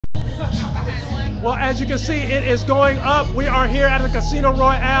Well, as you can see, it is going up. We are here at the Casino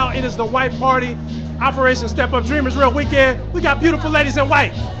Royale. It is the white party. Operation Step Up Dreamers Real Weekend. We got beautiful ladies in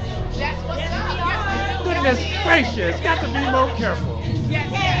white. That's what's up. Goodness gracious, got to be more careful.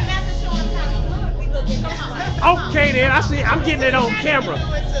 Okay then, I see, I'm getting it on camera.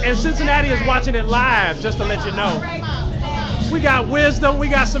 And Cincinnati is watching it live, just to let you know. We got Wisdom, we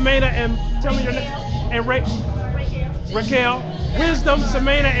got Samena, and tell me your name, and Raquel. Wisdom,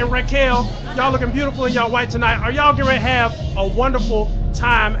 Samena, and Raquel. Y'all looking beautiful in y'all white tonight. Are y'all getting ready to have a wonderful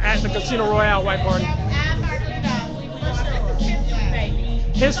time at the Casino Royale white party?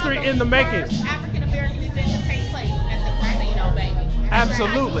 History in the making. African American events that take place at the casino, baby.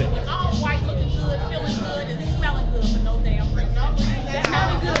 Absolutely. All white, looking good, feeling good, and smelling good for no damn reason. That's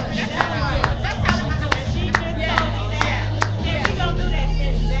how we do it. That's how we do it. That's how we do it. Yeah. And we gonna do that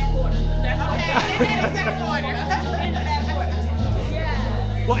in that order. That's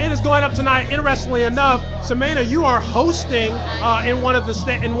Well, it is going up tonight. Interestingly enough, Samena, you are hosting in one of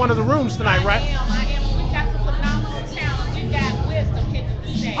the rooms tonight, right? I am. We got some phenomenal talent. We got Wisdom hitting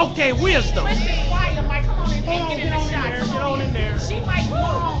the stage. Okay, Wisdom. Wisdom quiet, Mike. Come on in, Get get in the shot. Get on in there. She might go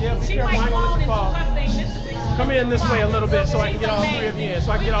on. Yeah, be She careful, I might ain't go gonna on let and you do fall. her thing. Come in this way a little bit so I can get all three of you in.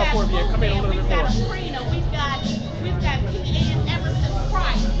 So I can get all four of you in. Come in a little bit more. We've got P.A.N. Everson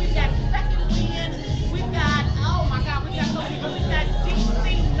Price. We've got Second Wind. We've got, oh my God, we've got so many. We've got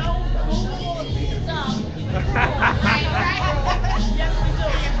DC No Bull stuff. Right. Yes, we do.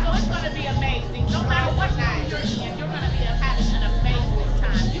 So it's going to be amazing. No matter what night you're in, you're going to be having an amazing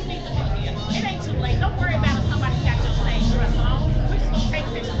time. You need to be here. It ain't too late. Don't worry about if somebody got your same dress on. We're just going to take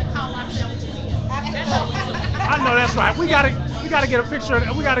pictures and call ourselves in. That's what we do. I know that's right. We gotta get a picture.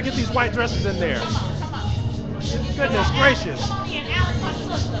 We gotta get these white dresses in there. Come on. Goodness gracious. Come on in, Alex, my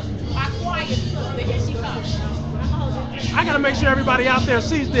sister, my quiet sister. Here she comes. I gotta make sure everybody out there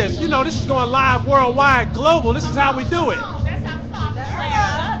sees this. You know, this is going live worldwide, global. This is how we do it. That's how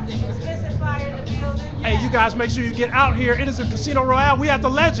Hey, you guys, make sure you get out here. It is a Casino Royale. We have the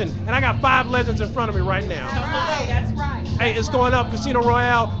legend, and I got 5 legends in front of me right now. That's right. Hey, it's going up, Casino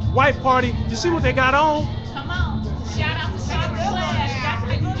Royale, white party. You see what they got on? Come on. Shout out to Stop the Class. That's how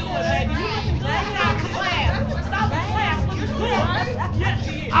you do it, baby. You looking good. Stop the Class. Stop the Class looking good. Yes,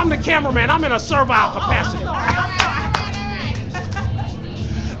 he is. I'm the cameraman. I'm in a servile capacity.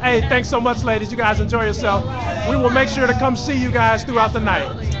 Hey, thanks so much, ladies. You guys enjoy yourself. We will make sure to come see you guys throughout the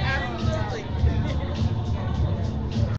night.